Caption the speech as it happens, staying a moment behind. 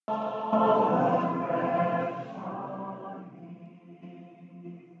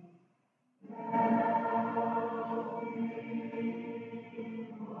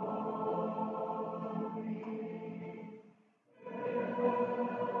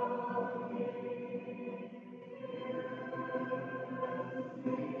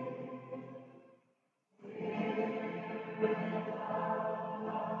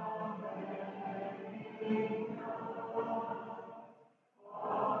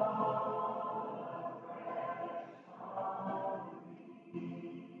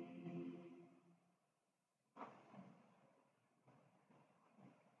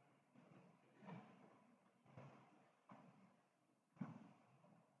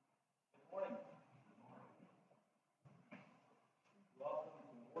Morning. Welcome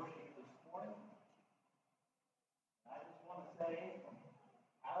to worship this morning. I just want to say,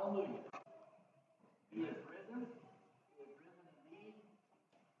 hallelujah. He is risen. He is risen indeed.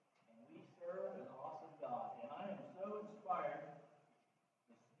 And we serve an awesome God. And I am so inspired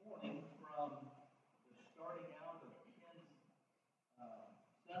this morning from the starting out of Ken's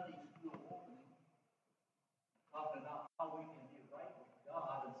Sunday school opening, talking about how we can be right with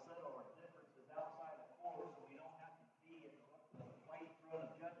God and settle our differences outside the court so we don't have to be at the white throne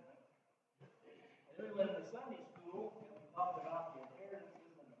of judgment. And then we went into Sunday school and we talked about the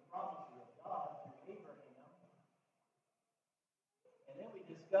inheritances and the promises of God through Abraham. And then we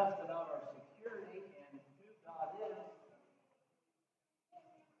discussed about our security and who God is.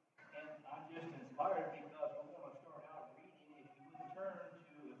 And I'm just inspired because we're going to start out reading. If you would turn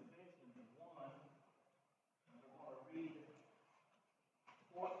to Ephesians 1, and we're going to read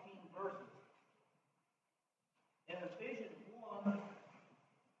 14 verses. In Ephesians 1,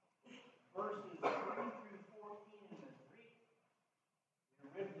 verses 3 through 14 in the Greek, the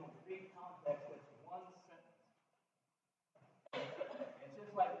original Greek context, it's one sentence. And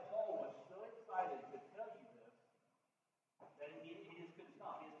just like Paul was so excited to tell you this, that he just couldn't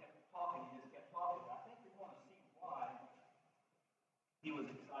stop. He just kept talking. He just kept talking. I think you're going to see why he was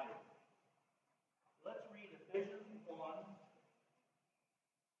excited. Let's read Ephesians 1,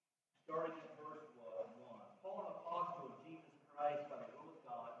 starting at verse 1. Paul, an apostle of Jesus Christ by the will of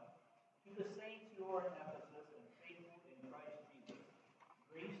God, to the saints who are in Ephesus and faithful in Christ Jesus,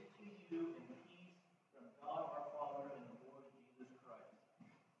 grace to you and peace from God our Father and the Lord Jesus Christ. And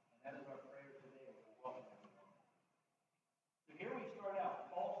that is our prayer today as we welcome everyone. So here we start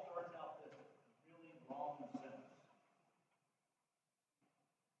out. Paul starts out this really long sentence.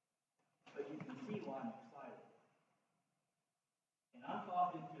 But you can see why I'm excited. And I'm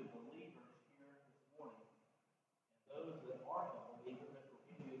talking to believers here this morning, and those that aren't a believer that will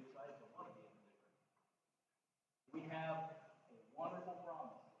get you excited to want to be a believer. We have a wonderful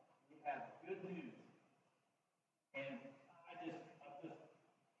promise. We have good news. And I'm just convinced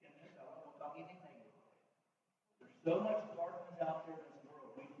I don't want to talk anything negative. There's so much darkness out there in this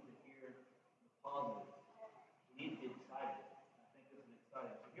world. We need to hear the positive. We need to get excited. I think this is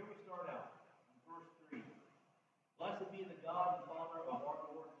exciting. So here we start out in verse 3. Blessed be the God and Father of our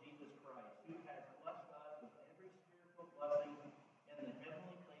Lord Jesus Christ, who has blessed us with every spiritual blessing in the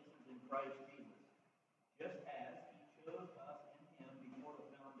heavenly places in Christ Jesus, just as he chose us in him before the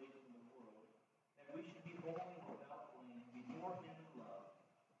foundation of the world, that we should be holy and without blame before him in love,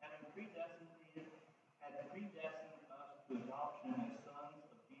 having predestined us to adoption as sons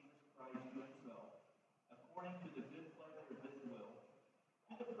of Jesus Christ to himself, according to the good pleasure of his will,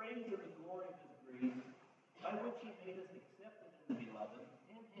 to the praise of the glory of his grace, by which he made us accepted in the beloved.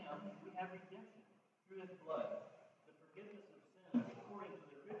 In him we have redemption through his blood, the forgiveness of sins according to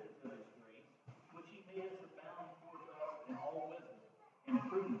the riches of his grace, which he made us abound towards us in all wisdom and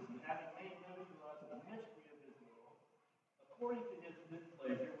prudence, and having made known to us the mystery of his will, according to his good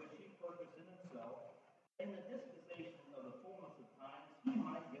pleasure, which he purposed in himself, in the dispensation of the fullness of times, he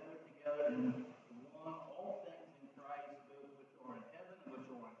might gather together in one all things in Christ, those which are in heaven and which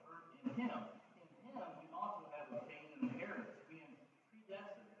are on earth, in him. We also have obtained an inheritance, being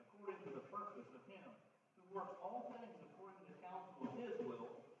predestined according to the purpose of him, who works all things according to the counsel of his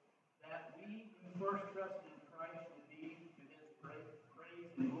will, that we who first trusted in Christ should be to his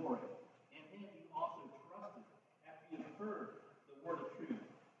praise and glory. In him you also trusted, after you have heard the word of truth,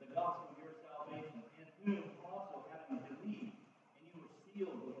 the gospel of your salvation, in whom also having believed, and you were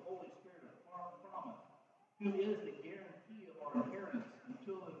sealed with the Holy Spirit of promise, who is the guarantee of our inheritance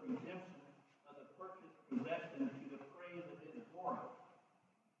until the redemption of the purchased possession to the praise of his glory.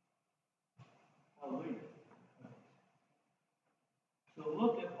 Hallelujah. So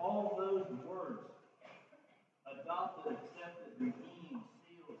look at all those words. Adopted, accepted, redeemed,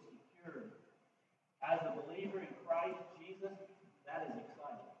 sealed, secured. As a believer in Christ Jesus, that is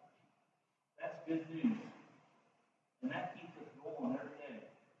exciting. good news. And that keeps us going every day.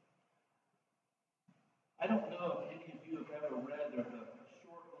 I don't know if any of you have ever read, there's a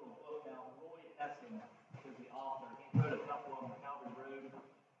short little book now. Roy Hession is the author. He wrote a couple on Calvary Road.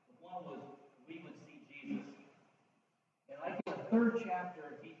 One was We Would See Jesus. And I think the third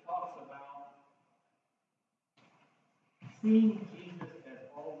chapter, he talks about seeing Jesus as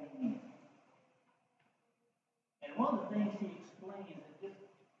all we need. And one of the things he explains is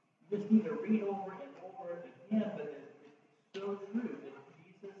you just need to read over and over it again, but it's so true. Is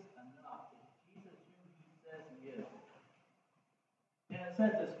Jesus enough? Is Jesus who he says he is? And it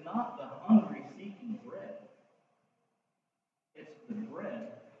says it's not the hungry seeking bread. It's the bread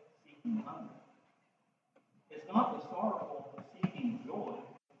seeking hunger. It's not the sorrowful seeking joy.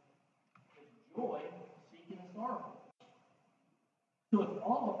 It's joy seeking sorrow. So it's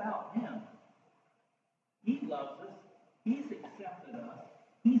all about him. He loves us. He's accepted us.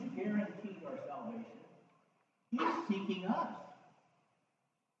 He's guaranteed our salvation. He's seeking us.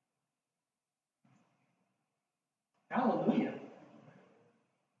 Hallelujah.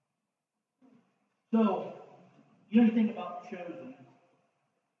 So, you think about chosen.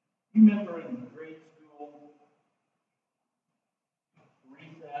 You remember in grade school,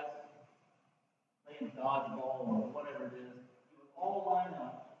 recess, playing dodgeball or whatever it is, you would all line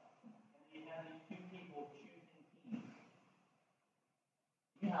up and you had these two people choosing teams.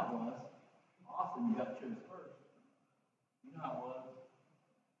 You know how it was. Austin, you got chosen first. You know how it was.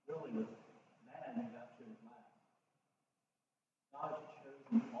 Really was mad you got chosen last. God's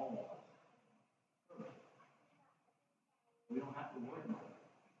chosen all of us first. We don't have to worry about it.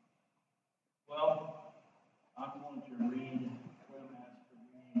 Well, I'm going to read, Clem asked for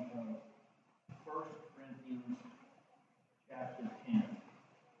reading of 1 Corinthians chapter 10.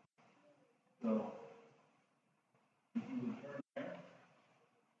 So, if you would turn there.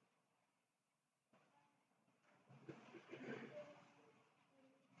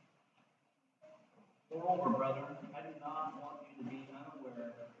 Moreover, brethren, I do not want you to be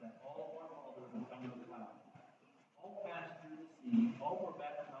unaware that all of our fathers will come to the cloud. All passed through the sea, all were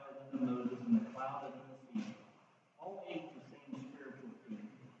baptized into Moses in the cloud and in the sea. All ate the same spiritual food,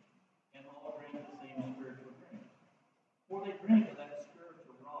 and all drank the same spiritual drink. For they drank of that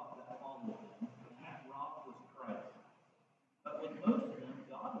spiritual rock that followed them, and that rock was Christ. But with most of them,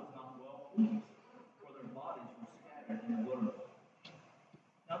 God was not well pleased, for their bodies were scattered in the wilderness.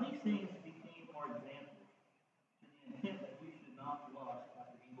 Now these things became our examples, to the intent that we should not lust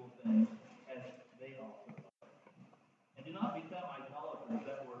after evil things, as they also lust. And do not become idolaters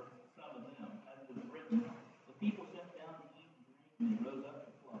that were some of them, as it was written, the people sat down to eat and drink, and they rose up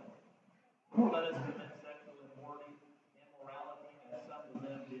to play. Nor let us commit sexual immorality, as some of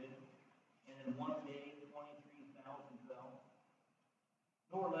them did, and in one day 23,000 fell.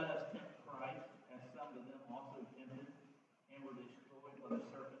 Nor let us tempt Christ, as some of them also tempted, and were destroyed by the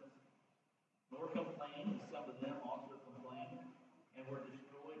serpents. Nor complain, as some of them also complained, and were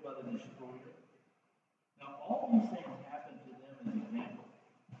destroyed by the destroyer. Now all these things happened to them as examples,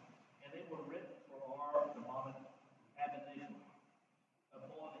 and they were written for our admonition,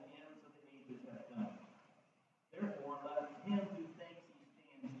 upon the ends of the ages have done. Therefore, let him who thinks he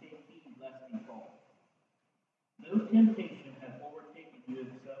stands take heed lest he fall. No temptation hath overtaken you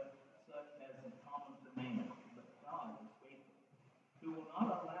except such as is common to man, but God is faithful, who will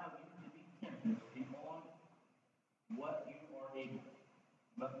not allow you to be tempted beyond what you are able,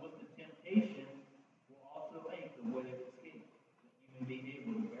 but with the temptation will also make the way of escape, that you may be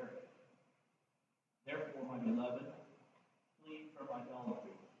able to bear it. Therefore, my beloved, flee from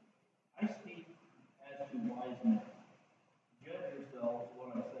idolatry. I speak as to wise men. Judge yourselves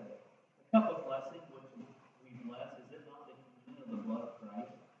what I say. The cup of blessing which we bless, is it not the communion of the blood of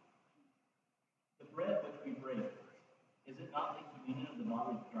Christ? The bread which we break, is it not the communion of the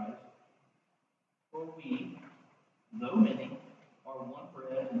body of Christ? For we, though many, are one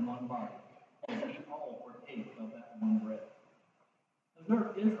bread and one body, and we all partake of that one bread.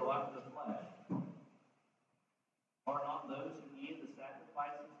 Observe Israel after the flesh. Are not those who eat the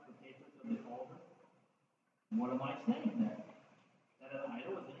sacrifices partakers of the altar? What am I saying then? That an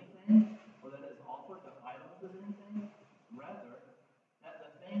idol is anything, or that is offered to idols is anything? Rather, that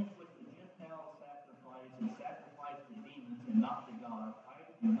the things which the Gentiles sacrifice and sacrifice to demons and not to God, I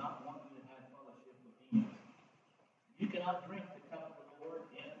do not want you to have fellowship with demons. You cannot drink the cup of the Lord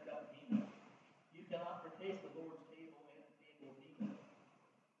and the cup of demons. You cannot partake the Lord's table and the table of demons.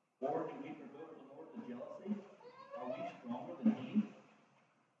 Or do we provoke the Lord to jealousy? Are we stronger than he?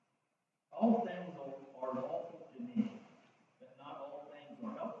 All things are lawful to me,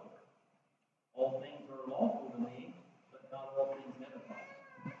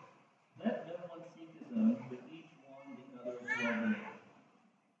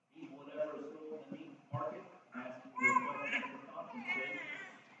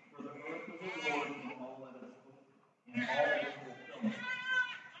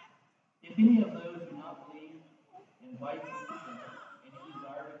 If any of those do not believe invites you to dinner, and you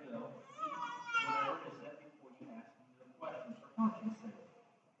desire to go, eat whatever is set before you, asking no questions for conscience sake.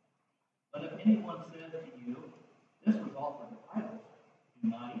 But if anyone says to you, this was offered to idols,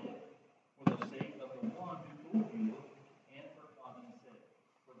 do not eat it, for the sake of the one who told you, and for conscience sake.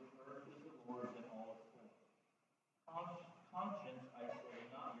 For the earth is the Lord's and all its fullness. Conscience, I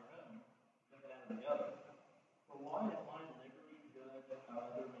say, not your own, but that of the other. For why is my liberty judged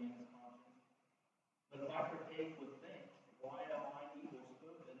another man's conscience? But if I partake with thanks, why am I evil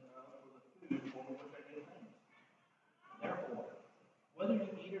spoken of for the food over which I give thanks? Therefore, whether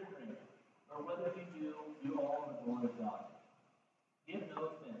you eat or drink, or whether you do all in the glory of God. Give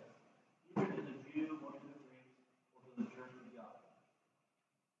no offense, either to the Jew or to the Greek, or to the church of God.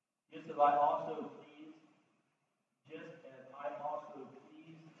 Just as I also please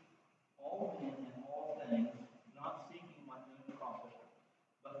all men in all things, not seeking my own profit,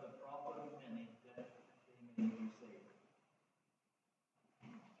 but the profit of many, that they may be saved.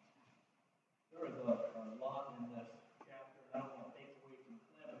 There is a lot in this chapter, and I don't want to take away from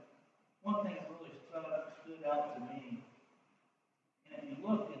Clint. One thing that really stood out to me, and if you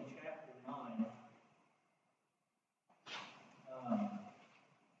look in chapter 9, I'm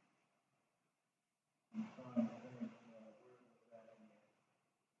trying to think, where was that in there?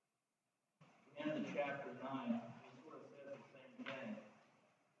 The end of chapter 9, it sort of says the same thing.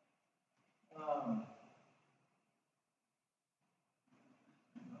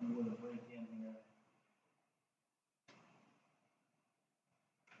 I'm going to break in here.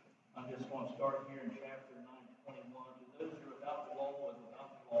 I just want to start here in chapter 9:21. To those who are without the law was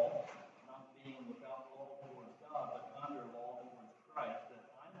without the law, not being without law towards God, but under law towards Christ,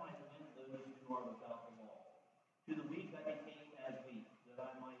 that I might win those who are without the law. To the weak I became as weak, that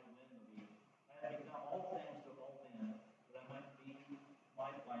I might win the weak. I have become all things to all men, that I might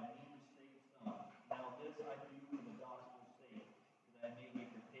by means save some. Now this I do for the gospel's sake, that I may be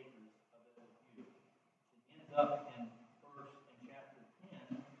partakers of it with you. It ends up in chapter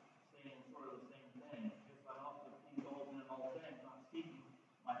 10, saying sort of the same thing. Just I also please all men in all things, not seeking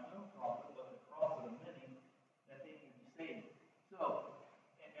my own profit, but the profit of many, that they may be saved. So,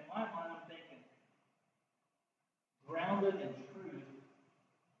 in my mind, I'm thinking, grounded in truth,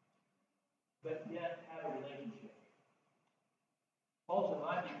 but yet have a relationship. Also,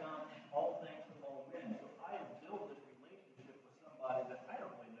 I become all things to all men. So I have built this relationship with somebody that I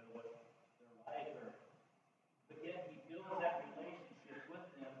don't really know what they're like, but yet he builds that relationship with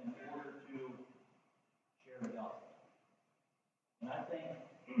them in order to share the gospel. And I think,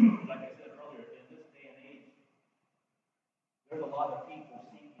 like I said earlier, in this day and age, there's a lot of people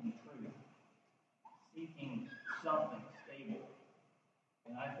seeking truth, seeking something stable.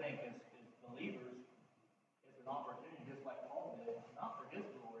 And I think as believers, it's an opportunity, just like Paul did, not for his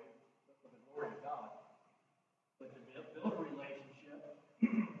glory, but for the glory of God. But to build a relationship,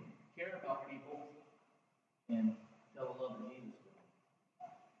 care about people, and tell the love of Jesus to them.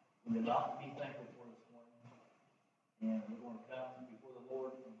 We have a lot to be thankful for this morning. And we're going to come before the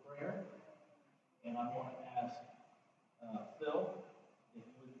Lord in prayer. And I'm going to ask Phil if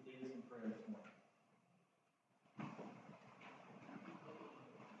you would lead us in prayer this morning.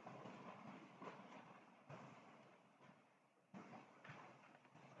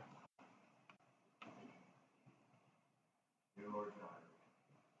 Dear Lord God,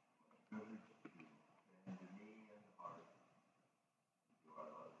 privilege to bend the knee and the heart to our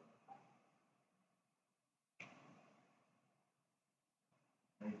love.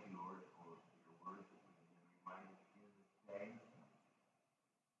 Thank you, Lord, for your word that we can remind us here this day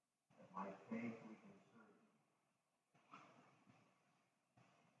that by faith we can serve you.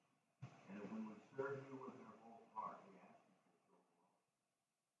 And that when we serve you with our whole heart, we ask you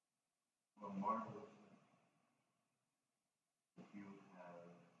for a marvelous thing that you have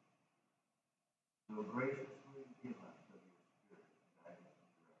so graciously given us of your Spirit to guide us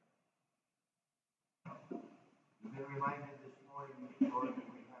and direct us. We've been reminded this morning, Lord, that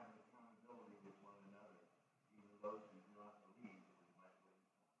we have an accountability with one another, even those who do not believe that we might win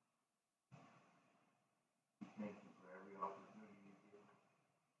some. We thank you for every opportunity you give.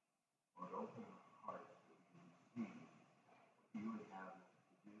 Lord, open our hearts that we can receive what you would have us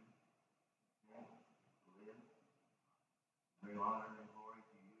to do, think, live, bring honor and glory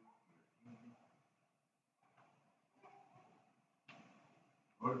to you, to your kingdom.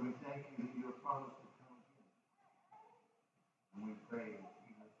 Lord, we thank you that you have promised to come again. And we pray that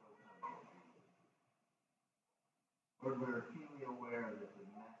even so come, Lord Jesus. Lord, we are keenly aware that the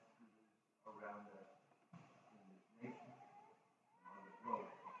mess that is around us in this nation and on the globe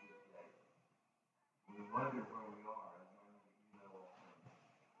this day. We wonder where we are, and knowing that you know all things.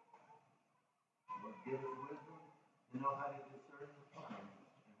 Give us wisdom to know how to discern the times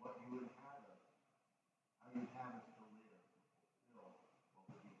and what you would have us, how you have us to live, to fulfill what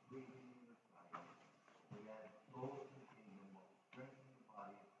would be pleasing in your sight, what would add souls to the kingdom, what would strengthen the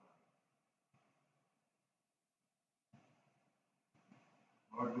body of Christ.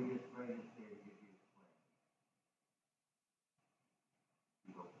 Lord, we just pray this day to give you his plan.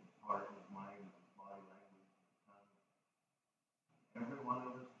 You open his heart, his mind, his body language, his tongue. Every one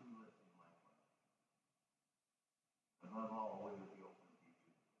of us who listen, my Father. Above all, we would be open to you.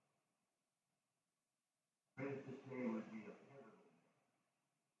 Pray that this day would be a pivotal day.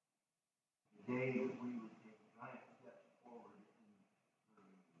 The day that we would take giant steps forward in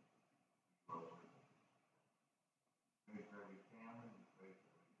serving you. Pray for every family. We pray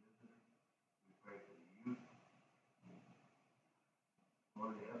for every visitor. We pray for the youth.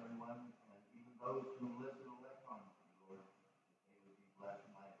 Lord, everyone, and even those who listen electronically, Lord, that they would be blessed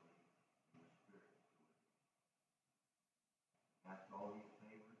mightily in the Spirit. Ask all these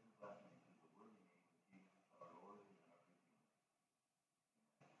favors and blessings in the worthy name of Jesus, our Lord and our Redeemer.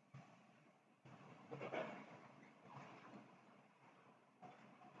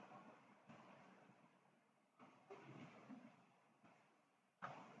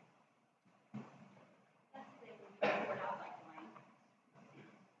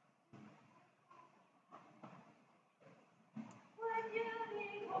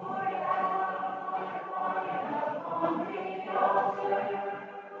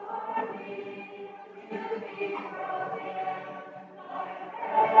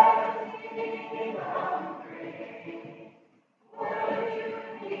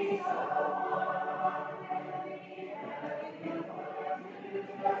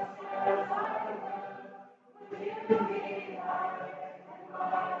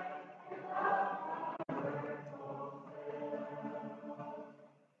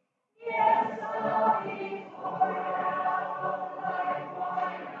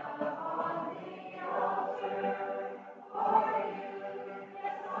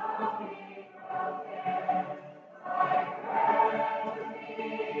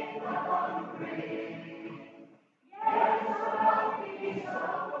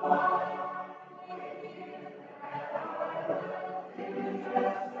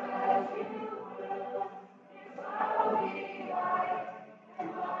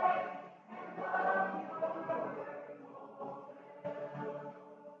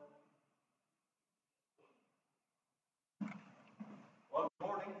 Well, good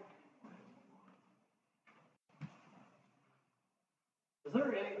morning. Is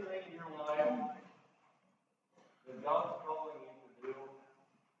there anything in your life that God's calling you to do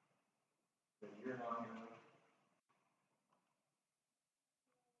that you're not doing?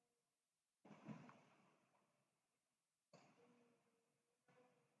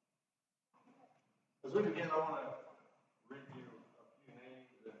 As we begin, I want to read you a few names,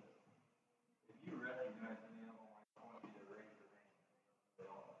 and if you recognize any of them, I want you to raise your hand.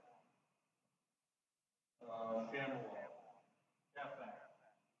 Samuel, Shaphat,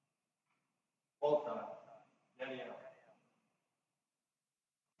 Volta, Jediel,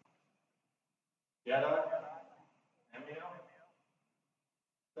 Jedi, Amiel,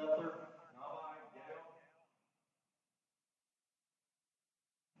 Sether, Nabai, Gael.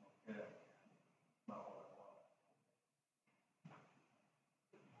 Okay. Not what I thought.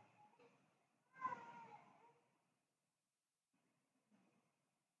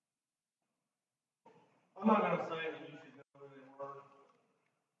 I'm not going to say that you should know who they were.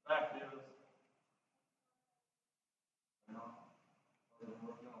 Fact is, they're not. Doesn't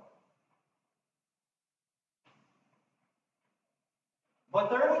work out. But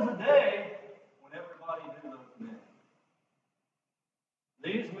there was a day when everybody knew those men.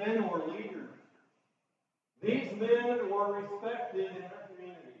 These men were leaders. These men were respected in their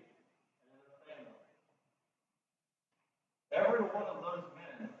community and in their family. Every one of those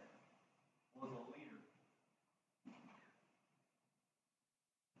men was a leader.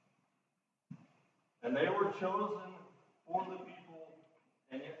 And they were chosen for the people,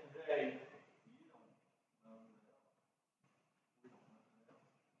 and yet today, you don't know who they are. We don't know who they are.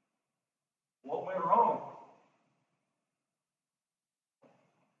 What went wrong?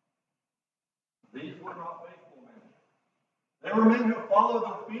 These were not faithful men. They were men who followed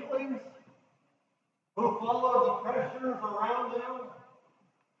their feelings, who followed the pressures around them,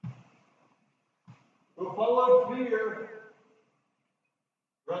 who followed fear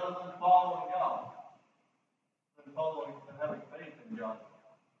rather than following God, than following and having faith in God.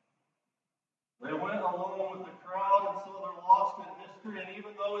 They went along with the crowd, and so they're lost in history, and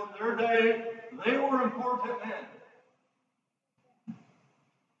even though in their day they were important men,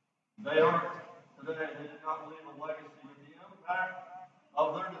 they aren't today. today. They did not leave a legacy, but the impact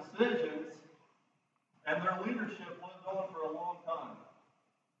of their decisions and their leadership lived on for a long time.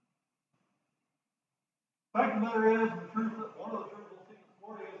 The fact of the matter is, one of the truths we'll see this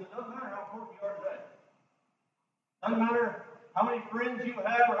morning is it doesn't matter how important you are today. It doesn't matter how many friends you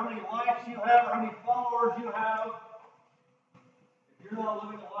have, or how many likes you have, or how many followers you have. If you're not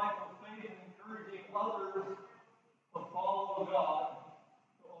living a life of faith and encouraging others to follow God,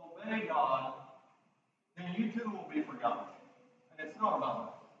 to obey God, then you too will be forgotten. And it's not about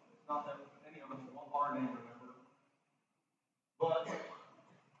us. It's not that any of us want our name remembered. But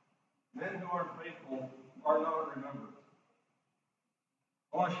men who are faithful are not remembered.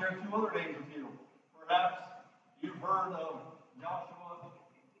 I want to share two other names with you. Perhaps you've heard of Joshua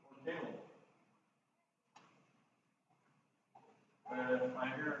or Caleb.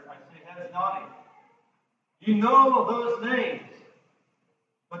 I see heads nodding. You know those names.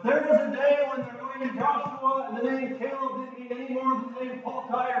 But there is a day when the name Joshua and the name Caleb didn't mean any more than the name Paul,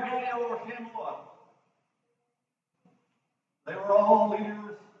 Tyre, Gideon, or Shammua. They were all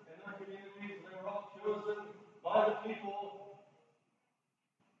leaders in their communities. They were all chosen by the people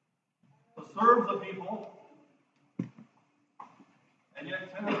to serve the people. And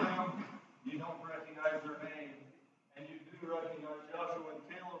yet 10 of them, you don't recognize their name. And you do recognize Joshua and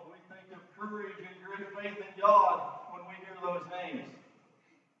Caleb. We think of courage and great faith in God when we hear those names.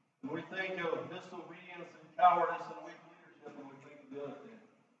 And we think of disobedience and cowardice and weak leadership when we think of the other things.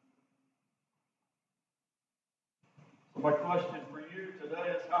 So my question for you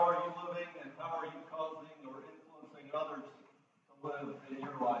today is, how are you living and how are you causing or influencing others to live in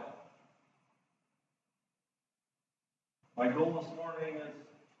your life? My goal this morning is,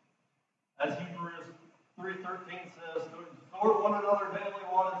 as Hebrews 3:13 says, to exhort one another daily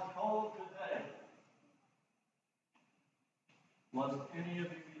what is called today, lest any of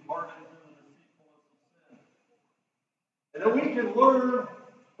you be hardened in the deceitfulness of sin. And that we can learn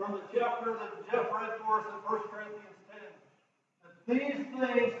from the chapter that Jeff read for us in 1 Corinthians 10, that these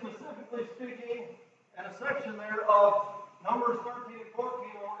things, specifically speaking, in a section there of Numbers 13 and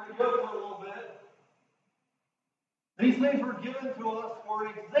 14, where we're going to go through a little bit, these things were given to us for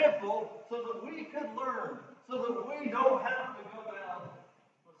an example so that we could learn, so that we don't have to go down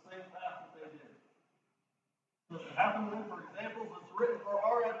the same path that they did. So it happened to them for examples. It's written for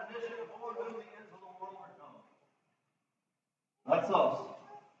our admonition upon whom the ends of the world are come. That's us.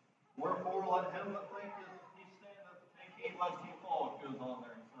 Wherefore let him that thinketh he standeth take heed lest he fall, it goes on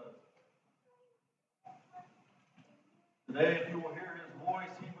there and says. Today, if you will hear his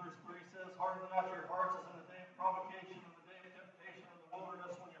voice, Hebrews 3 says, harden not your hearts as in the day of provocation, in the day of temptation in the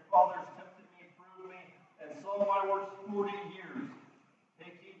wilderness, when your fathers tempted me, proved me, and saw my works 40 years.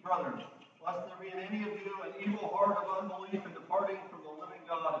 Take heed, brethren, lest there be in any of you an evil heart of unbelief and departing from the living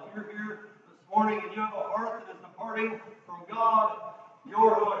God. If you're here this morning and you have a heart that is departing from God,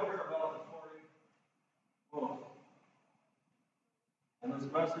 you're who I care about this morning most. And this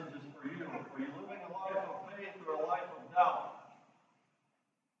message is for you. Are you living a life of faith or a life of doubt?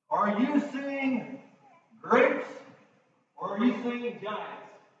 Are you seeing grapes or are you seeing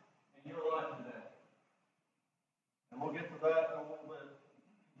giants in your life today? And we'll get to that in a little bit.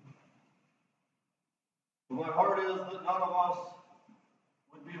 But my heart is that none of us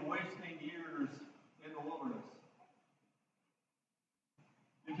would be wasting years in the wilderness.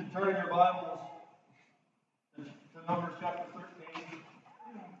 You can turn in your Bibles to Numbers chapter 13.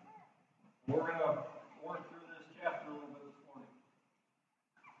 We're going to work through this chapter a little bit this morning.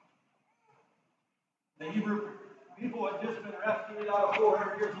 The Hebrew people had just been rescued out of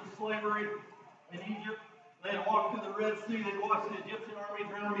 400 years of slavery in Egypt. They had walked through the Red Sea. They watched the Egyptian army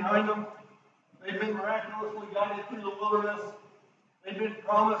drown behind them. They'd been miraculously guided through the wilderness. They'd been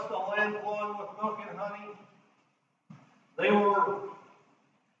promised a land flowing with milk and honey. They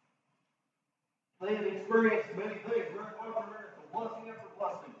had experienced many things, miracle after miracle, blessing after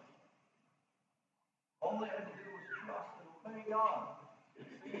blessing. All they had to do was trust and obey God, it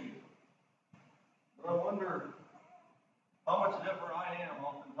seemed. But I wonder how much different I am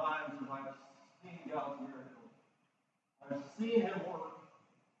oftentimes as I've seen God's miracles. I've seen Him work.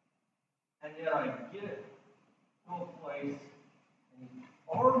 And yet I get to a place, and He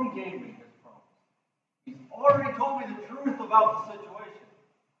already gave me His promise. He's already told me the truth about the situation.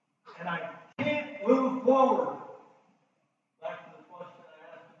 And I can't move forward. Back to the question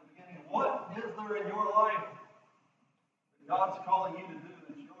I asked at the beginning, what is there in your life that God's calling you to do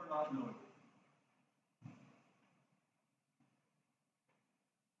that you're not doing?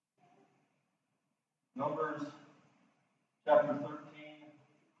 Numbers chapter 13,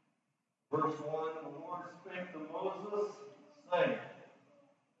 verse 1, and the Lord spake to Moses, saying,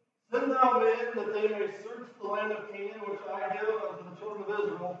 Send thou men in that they may search the land of Canaan, which I give unto the children of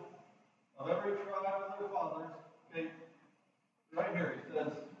Israel, of every tribe of their fathers. Okay, right here he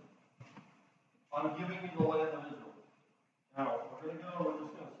says, I'm giving you the land of Israel. Now, we're just going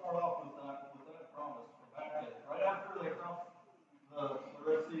to start off with that promise from back then. Right after they crossed the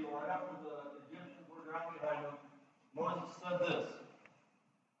Red Sea, or right after the Egyptians were drowned behind them, Moses said this.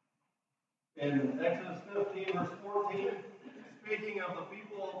 In Exodus 15, verse 14, speaking of the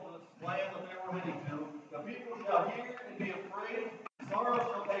people of this land that they were heading to, the people shall hear and be afraid, sorrow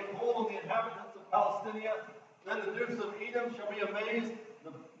shall take hold on the inhabitants of Palestine, then the dukes of Edom shall be amazed,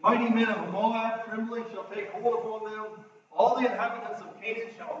 the mighty men of Moab trembling shall take hold upon them, all the inhabitants of Canaan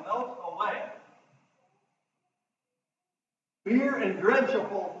shall melt away. Fear and dread shall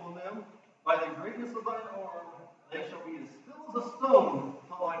fall upon them, by the greatness of thine arm, they shall be as still as a stone,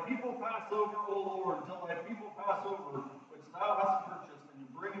 till thy people pass over, O Lord, till thy people pass over, which thou hast purchased, and you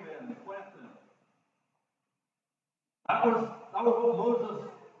bring them in and plant them. That was what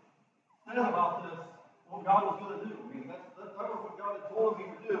Moses said about this, what God was going to do. I mean, that was what God had told him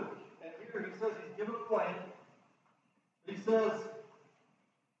he would do. And here he says he's given a plan. He says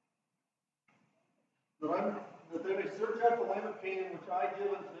that they may search out the land of Canaan, which I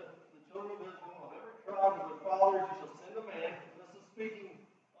give unto the children of Israel, of every tribe of their fathers you shall send a man. This is speaking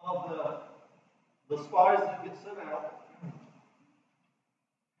of the spies that get sent out.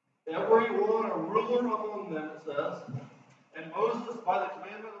 Every one a ruler among them, it says. And Moses, by the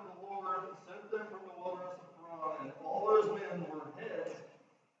commandment of the Lord, sent them from the wilderness of Paran, and all those men were heads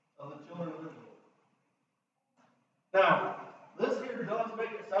of the children of Israel. Now, this here does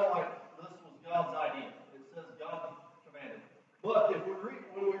make it sound like this was God's idea. It says God commanded. But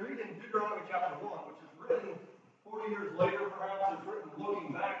when we read in Deuteronomy chapter 1, which is written 40 years later, perhaps it's written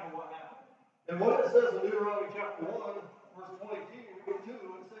looking back on what happened. And what it says in Deuteronomy chapter 1, verse 22,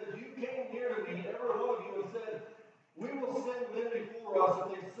 it says, you came near to me, every one of you, and said, we will send men before us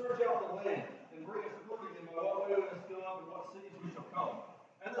if they search out the land and bring us word again by what way we must go and what cities we shall come.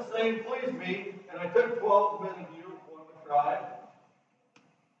 And the same pleased me, and I took 12 men of you, one of the tribe,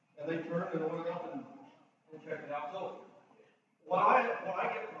 and they turned and went up and checked it out. So what I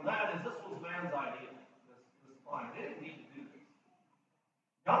get from that is this was man's idea, this plan. They didn't need to do this.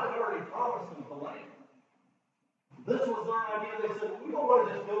 God had already promised them the land. This was their idea. They said, we don't want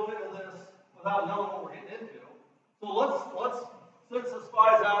to just go into this without knowing what we're getting into. So let's send some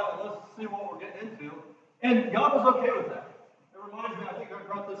spies out and let's see what we're getting into. And God was okay with that. It reminds me, I think I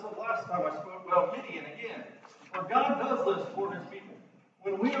brought this up last time I spoke about Gideon again. Where God does this for his people.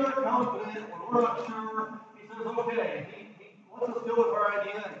 When we are confident, when we're not sure, he says, okay, he lets us go with our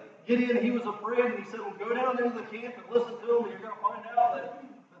idea. And Gideon, he was afraid, and he said, well, go down into the camp and listen to them, and you're going to find out that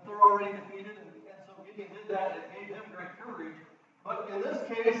they're already defeated. And so Gideon did that, and it gave him great courage. But in this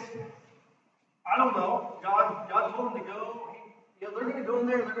case, I don't know. God told him to go. They're going to go in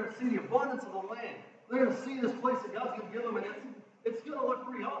there, and they're going to see the abundance of the land. They're going to see this place that God's going to give them, and it's going to look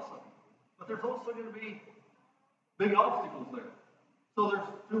pretty awesome. But there's also going to be big obstacles there. So there's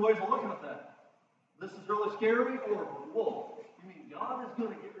two ways of looking at that. This is really scary, or, whoa, you mean God is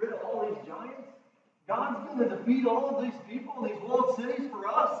going to get rid of all these giants? God's going to defeat all of these people, these walled cities for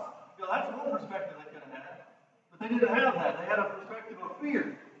us? You know, that's one perspective they could have had. But they didn't have that. They had a perspective of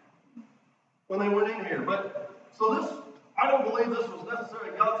fear when they went in here. But, so this, I don't believe this was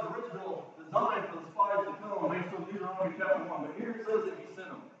necessarily God's original design for the spies to come based on Deuteronomy chapter 1. But here it says that he sent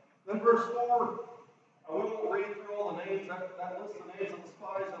them. Then verse 4, I won't read through all the names. That lists the names of the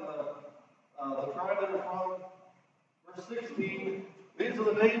spies and the tribe that are from. Verse 16, these are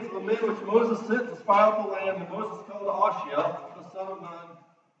the names of the men which Moses sent to spy out the land. And Moses called Hoshea, the son of Nun,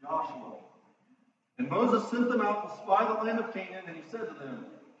 Joshua. And Moses sent them out to spy the land of Canaan, and he said to them,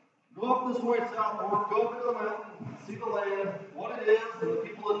 go up this way southward, go up to the mountain, see the land, what it is, and the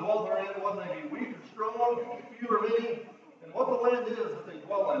people that dwell therein, whether they be weak or strong, few or many, and what the land is that they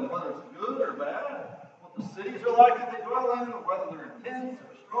dwell in, whether it's good or bad, what the cities are like that they dwell in, or whether they're in tents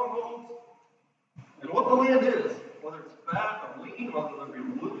or strongholds, and what the land is, whether it's fat or lean, whether there be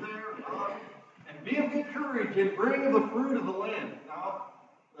wood there or not, and be of good courage and bring of the fruit of the land. Now,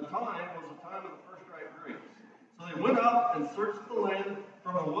 the time was the time of the first ripe grapes. So they went up and searched the land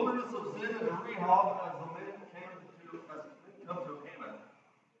from the wilderness of Zin to Rehob as the men came to Haman.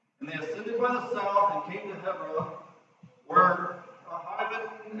 And they ascended by the south and came to Hebron, where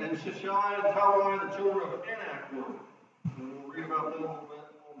Ahiman and Shishai and Talmai, the children of Anak, were. And we'll read about them a little bit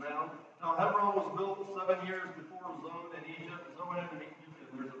on down. Now Hebron was built 7 years before Zon in Egypt. Zoan in Egypt.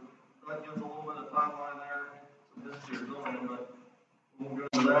 That gives a little bit of timeline there, some history of Zoan, but we'll go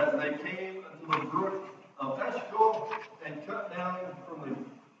into that. And they came unto the brook of Eshcol and cut down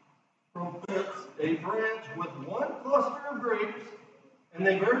from branch with one cluster of grapes, and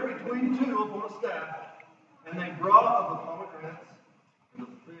they varied between two upon a staff, and they brought of the pomegranates and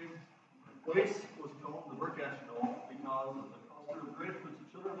the figs. The place was called the Brook Eshcol because of the cluster of grapes which the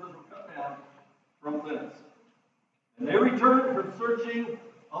children of Israel cut down from thence. And they returned from searching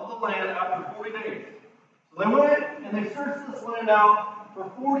of the land after 40 days. So they went and they searched this land out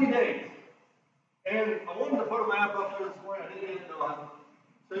for 40 days. And I wanted to put a map up there this morning. I didn't get it done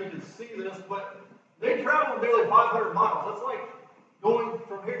so you can see this, but they traveled nearly 500 miles. That's like going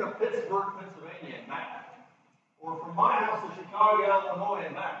from here to Pittsburgh, Pennsylvania and back. Or from my house to Chicago, Illinois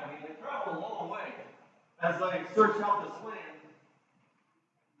and back. I mean, they traveled a long way as they searched out this land.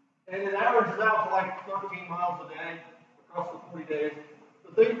 And it averages out to like 13 miles a day across the 40 days.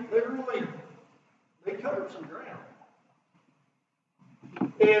 But they covered some ground.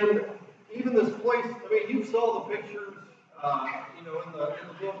 And even this place, I mean, you saw the pictures, in the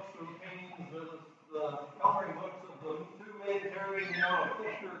books or the paintings or the coloring books of the two men carrying, a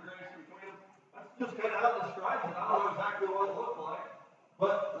picture of grace between them. That's just kind of how it describes it. I don't know exactly what it looked like,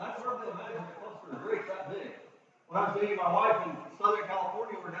 but that's hard to imagine a cluster of grapes that big. When I was dating my wife in Southern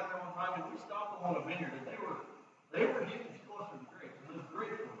California, we were down there one time and we stopped along a vineyard, and they were huge clusters of grapes. Those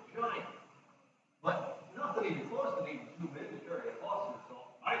grapes were giant, but nothing even close to needing two men to carry a cluster. So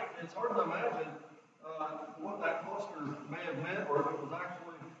it's hard to imagine what that cluster may have meant, or if it was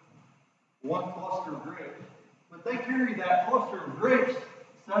actually one cluster of grapes. But they carried that cluster of grapes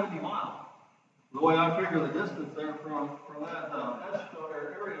 70 miles. The way I figure the distance there from that Eshcol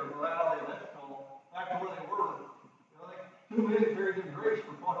area of the valley of Eshcol back to where they were, two men carried them grapes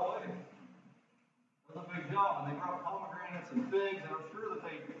for quite a way. That was a big job, and they brought pomegranates and figs, and I'm sure that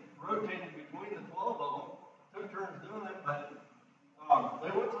they rotated between the 12 of them, took turns doing it, but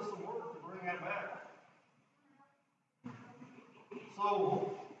they went to some work to bring that back.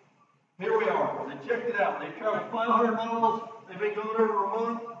 So here we are. They checked it out. They traveled 500 miles. They've been going over a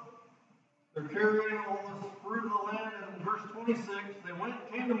month. They're carrying all this fruit of the land. And in verse 26, they went and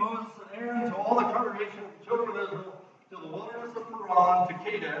came to Moses and Aaron, to all the congregation of the children of Israel, to the wilderness of Paran, to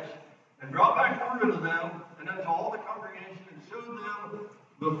Kadesh, and brought back fruit unto them, and unto all the congregation, and showed them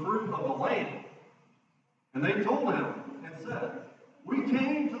the fruit of the land. And they told him and said, we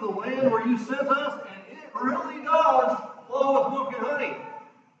came to the land where you sent us, and it really does flow with milk and honey.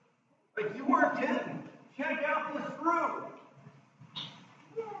 Like, you weren't kidding. Check out this fruit.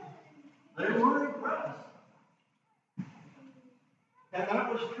 They were impressed. And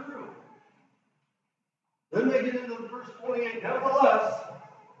that was true. Then they get into verse 28. Nevertheless,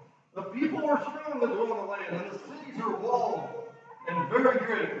 the people were strong that dwell in the land, and the cities are walled and very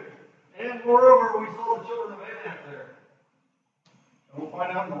great. And moreover, we saw the children of Anak there. And we'll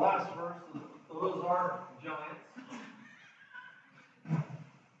find out in the last verse that those are giants.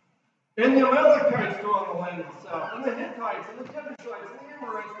 And the Amalekites dwell in the land of the south, and the Hittites, and the Jebusites, and the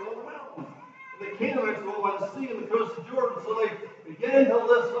Amorites dwell in the mountains. And the Canaanites dwell by the sea and the coast of Jordan. So they began to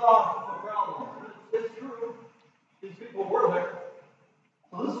list off the problems. It's true. These people were there.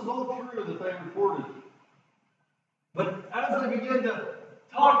 So this is all true that they reported. But as they began to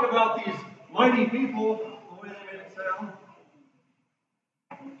talk about these mighty people, the way they made it sound,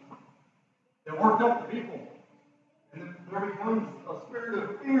 it worked up the people. And then there becomes a spirit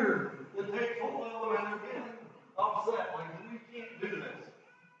of fear that takes hold of them, and they're getting upset. Like, we can't do this.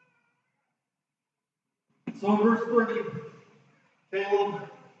 So in verse 30, Caleb,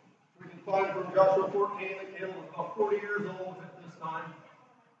 we can find from Joshua 14 that Caleb was about 40 years old at this time.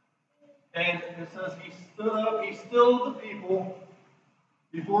 And it says he stood up, he stilled the people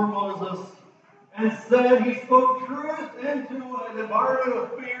before Moses, and said he spoke truth into an environment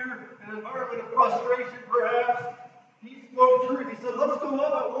of fear, an environment of frustration perhaps. He spoke truth. He said, let's go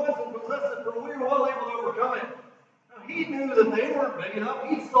up at once and possess it, for we are well able to overcome it. Now, he knew that they weren't big enough.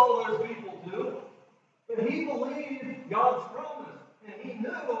 He saw those people too. But he believed God's promise. And he knew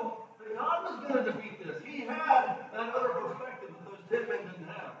that God was going to defeat this. He had that other perspective that those 10 men didn't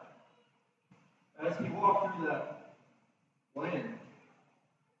have. As he walked through that land.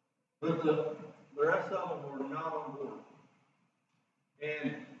 But the rest of them were not on board.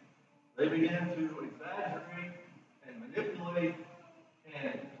 And they began to exaggerate and manipulate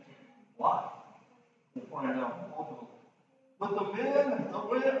and lie. We'll find out ultimately. But the men that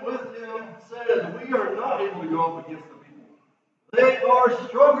went with him said, we are not able to go up against the people. They are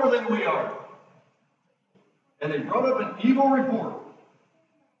stronger than we are. And they brought up an evil report.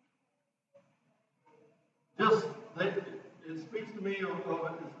 It speaks to me of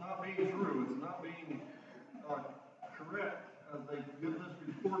it's not being true. It's not being correct. As they give this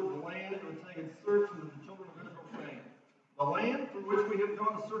report of the land, it would say, in search of the children of Israel, saying, The land through which we have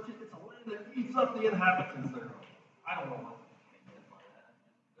gone to search it, it's a land that eats up the inhabitants thereof. I don't know what they meant by that.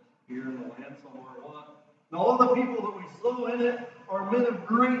 Here in the land somewhere or what. And all the people that we saw in it are men of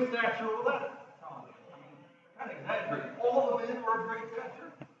great stature. Well, that probably, kind of exaggerating. All the men were of great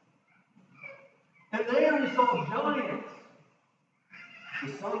stature. And there we saw giants,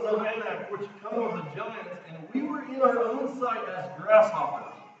 the sons of Anak, which come of the giants, and we were in our own sight as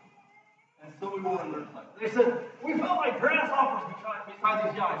grasshoppers. And so we were in their sight. They said, we felt like grasshoppers beside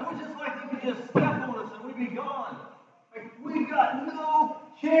these guys. It was just like they could just step on us and we'd be gone. Like, we've got no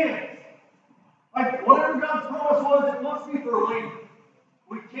chance. Like, whatever God's promise was, it must be for later.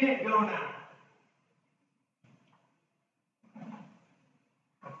 We can't go now.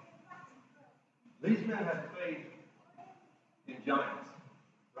 These men had faith in giants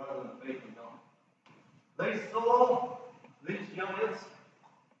rather than faith in God. They saw these giants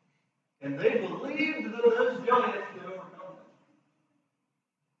and they believed that those giants could overcome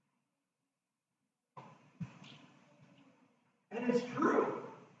them. And it's true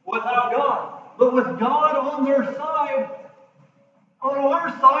without God. But with God on their side, on our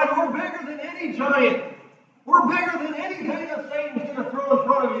side, we're bigger than any giant. We're bigger than anything that Satan's going to throw in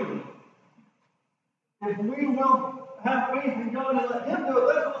front of you. If we will have faith in God and let Him do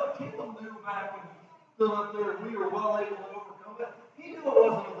it, that's what Caleb knew back when he stood up there and we were well able to overcome it. He knew it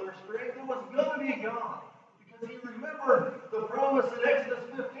wasn't of their strength, it was going to be God. Because he remembered the promise in Exodus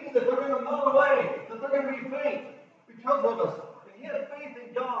 15 that they're going to melt away, that they're going to be faint because of us. And he had faith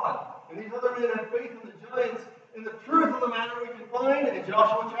in God. And these other men had faith in the giants. And the truth of the matter we can find in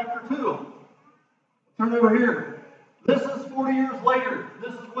Joshua chapter 2. Turn over here. This is 40 years later.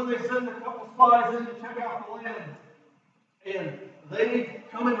 This is when they send a couple spies in to check out the land. And they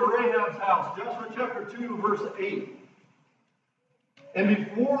come into Rahab's house. Joshua chapter 2, verse 8. And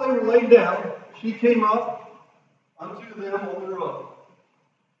before they were laid down, she came up unto them on the roof.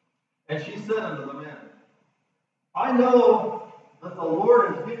 And she said unto the men, I know that the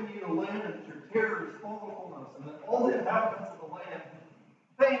Lord has given you the land, and that your terror is fallen upon us, and that all the inhabitants of the land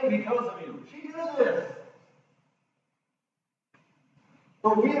faint because of you. She did this.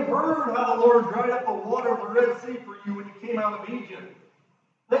 For we have heard how the Lord dried up the water of the Red Sea for you when you came out of Egypt.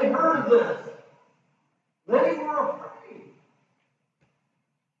 They heard this. They were afraid.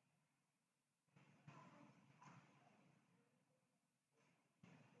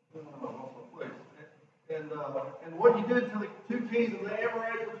 And what you did to the two kings of the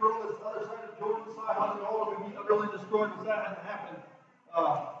Amorites, which were on this other side of Jordan, Sihon, and all of them, you utterly destroyed, because that hadn't happened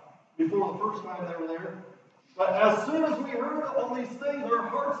before the first time they were there. But as soon as we heard of all these things, our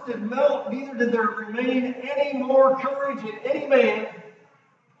hearts did melt, neither did there remain any more courage in any man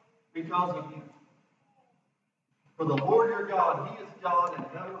because of you. For the Lord your God, He is God in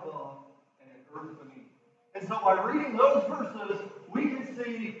heaven above and in earth beneath. And so by reading those verses, we can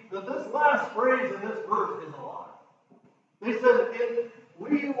see that this last phrase in this verse is a lie. They said,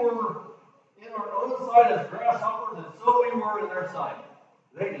 we were in our own sight as grasshoppers, and so we were in their sight.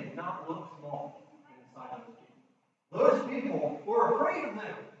 They did not look small inside of the kingdom. Those people were afraid of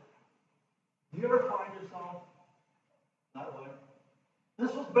them. Do you ever find yourself that way?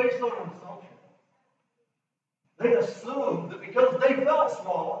 This was based on an assumption. They assumed that because they felt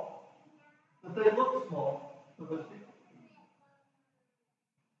small, that they looked small to those people.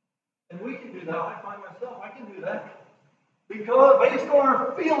 And we can do that. I find myself, I can do that. Because based on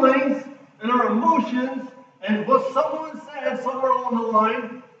our feelings and our emotions and what someone said somewhere along the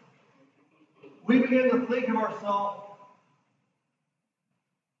line, we begin to think of ourselves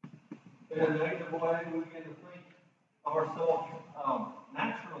in a negative way. We begin to think of ourselves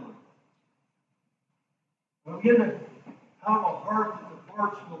naturally. We begin to have a heart that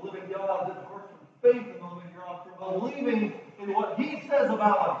departs from the living God, that departs from faith in the living God, from believing in what He says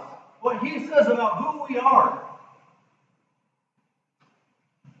about us, what He says about who we are.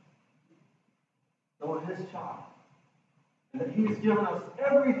 That we're His child. And that He's given us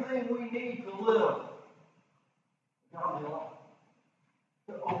everything we need to live a godly life,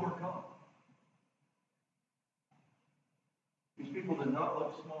 to overcome. These people did not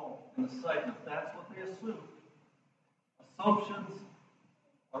look small in the sight, but that's what they assumed. Assumptions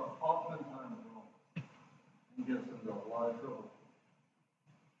are oftentimes wrong and get us into a lot of trouble.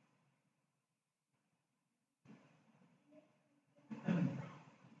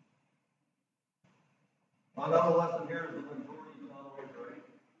 Another lesson here is the majority is not always right.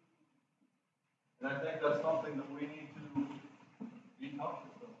 And I think that's something that we need to be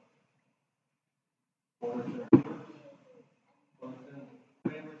cautious of. Whether it's in our church, whether it's in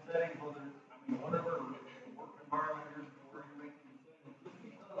family settings, whatever work environment where you're making decisions. Just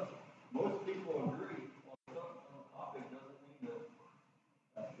because most people agree on a topic doesn't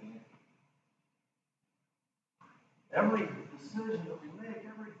Every decision that we make,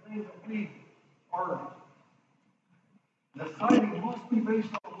 everything that we are deciding must be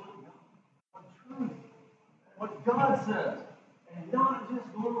based on truth, what God says, and not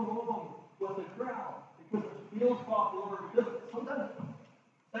just going along with the crowd because it feels popular, because sometimes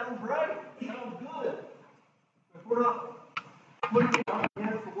it sounds right, it sounds good. If we're not putting it out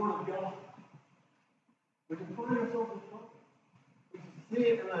against the Word of God, we can find ourselves in trouble. We can see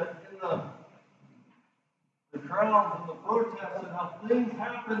it in the crowds and the protests and how things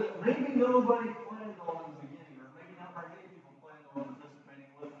happen that maybe nobody planned on in the beginning, or maybe not very many people planned on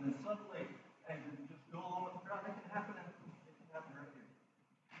participating with, and then suddenly, and just go along with the crowd. It can happen right here.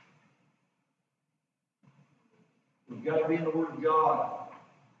 We've got to be in the Word of God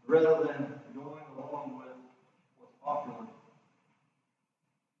rather than going along with what's popular.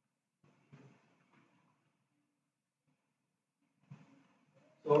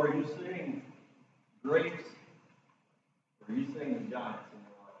 So are you seeing grace, or are you seeing the giants in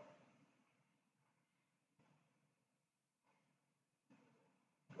your life?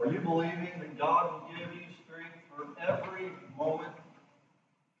 Are you believing that God will give you strength for every moment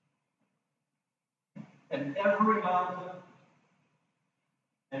and every mountain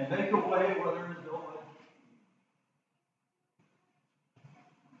and make a way where there is no way?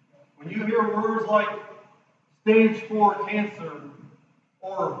 When you hear words like stage 4 cancer,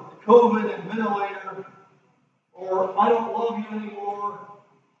 or COVID and ventilator, or I don't love you anymore,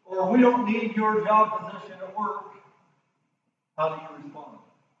 or we don't need your job position at work, how do you respond?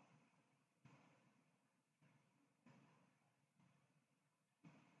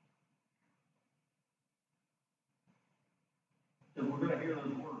 Because we're going to hear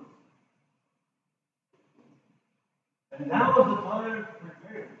those words. And now is the time to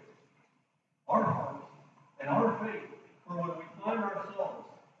prepare our hearts and our faith for when we find ourselves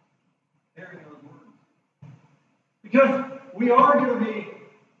hearing those words. Because we are going to be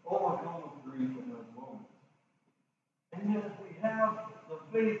overcome with grief in those moments. And yet if we have the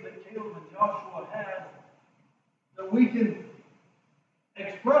faith that Caleb and Joshua had, that we can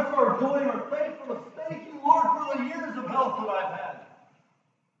express our joy and our thankfulness. Thank you, Lord, for the years of health that I've had.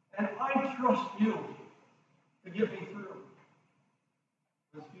 And I trust you to get me through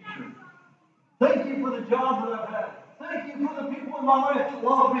this future. Thank you for the job that I've had. Thank you for the people in my life that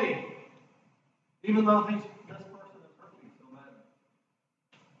love me. Even though this person has hurt me so bad.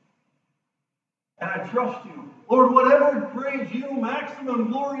 And I trust you. Lord, whatever brings you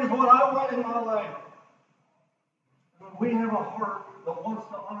maximum glory is what I want in my life. And when we have a heart that wants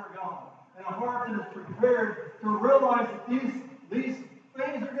to honor God, and a heart that is prepared to realize that these things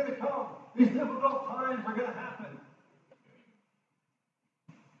are going to come. These difficult times are going to happen.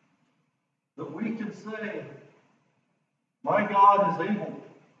 That we can say, my God is able.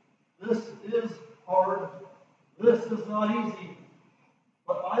 This is hard. This is not easy.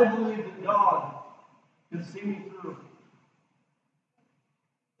 But I believe that God can see me through.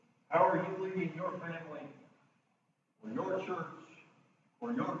 How are you leading your family, or your church,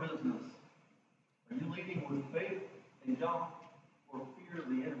 or your business? Are you leading with faith in God or fear of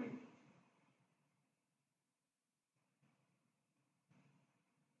the enemy?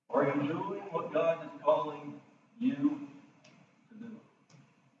 Are you doing what God is calling you to do?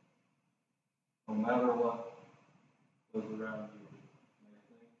 No matter what those around you may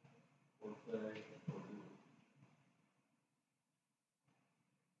think, or say, or do.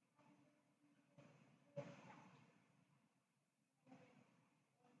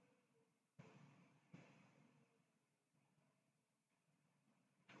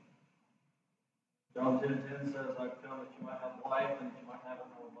 John 10:10 says, I've come that you might have life and that you might have it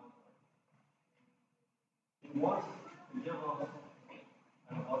more abundantly. He wants to give us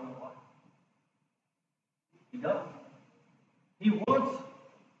an abundant life. He does. He wants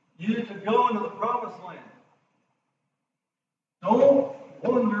you to go into the promised land. Don't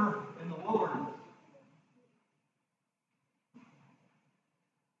wander in the wilderness.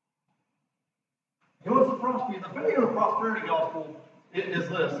 He wants to prosper you. The beauty of the prosperity gospel is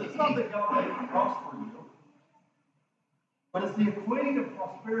this. It's not that God may prosper you, but it's the equating of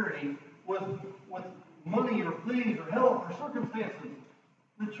prosperity with money or things or health or circumstances.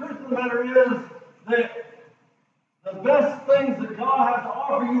 The truth of the matter is that the best things that God has to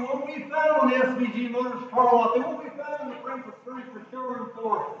offer you won't be found on the SVG Motors car lot. They won't be found in the Frankfurt Furniture showroom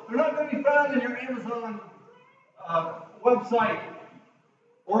floor. They're not going to be found in your Amazon website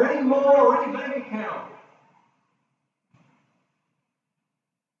or any mall or any bank account.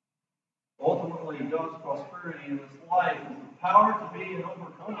 Ultimately, God's prosperity in this life is the power to be an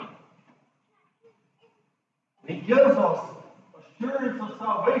overcomer. He gives us assurance of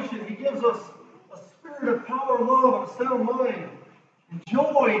salvation. He gives us a spirit spirit of power, love, and a sound mind, and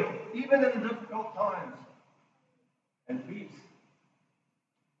joy, even in the difficult times, and peace.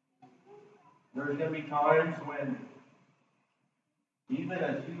 There's going to be times when, even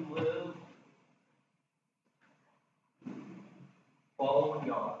as you live following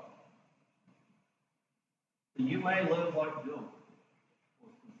God, that you may live like Job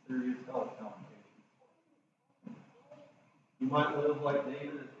with some serious health complications. You might live like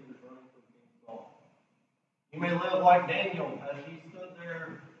David as he was running from King Saul. You may live like Daniel as he stood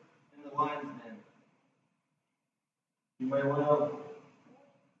there in the lion's den. You may live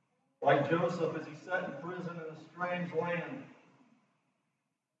like Joseph as he sat in prison in a strange land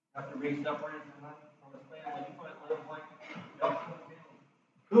after being separated from his family. You might live like Joshua,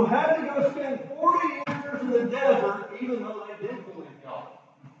 who had to go spend 40 years in the desert even though they did believe God.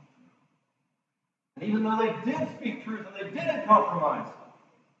 And even though they did speak truth and they didn't compromise.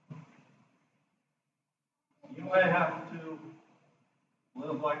 You may have to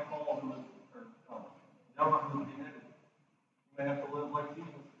live like Paul, who was, or John, who was beheaded. You may have to live like Jesus,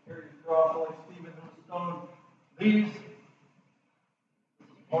 carry the cross, like Stephen, who was stoned. This is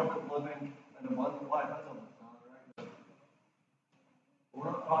part of living an abundant life. That doesn't sound right. We're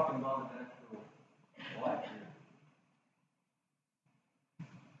not talking about a natural life here.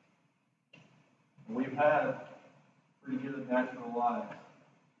 We've had pretty good natural lives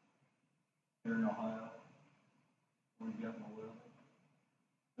here in Ohio. We've gotten to live.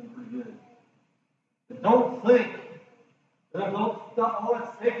 It's been pretty good. But don't think, don't stop all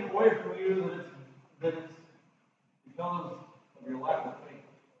that's taken away from you that it's because of your lack of faith.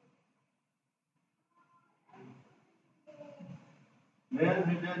 Men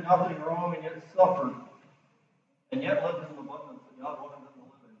who did nothing wrong and yet suffered, and yet lived in the abundance that God wanted them to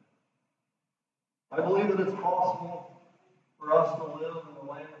live in. I believe that it's possible for us to live in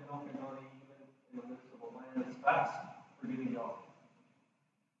the land of milk and honey, even in the midst of a land that's fast forgetting God.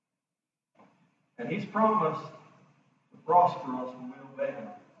 And He's promised to prosper us when we obey Him.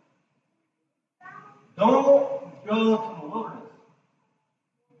 Don't go to the wilderness.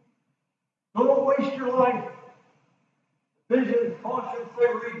 Don't waste your life. Vision, caution, say,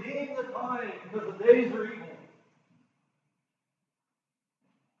 redeem the time because the days are evil.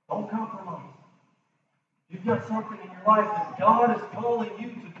 Don't compromise. You've got something in your life that God is calling you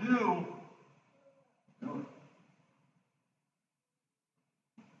to do. Do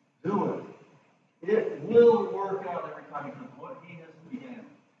it. Do it. It will work out every time because what He has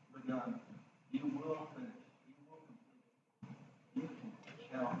begun, you will finish. You will complete. You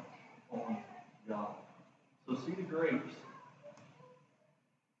can count on God. So see the grapes.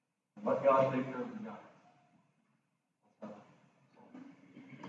 Let God take care of the giants.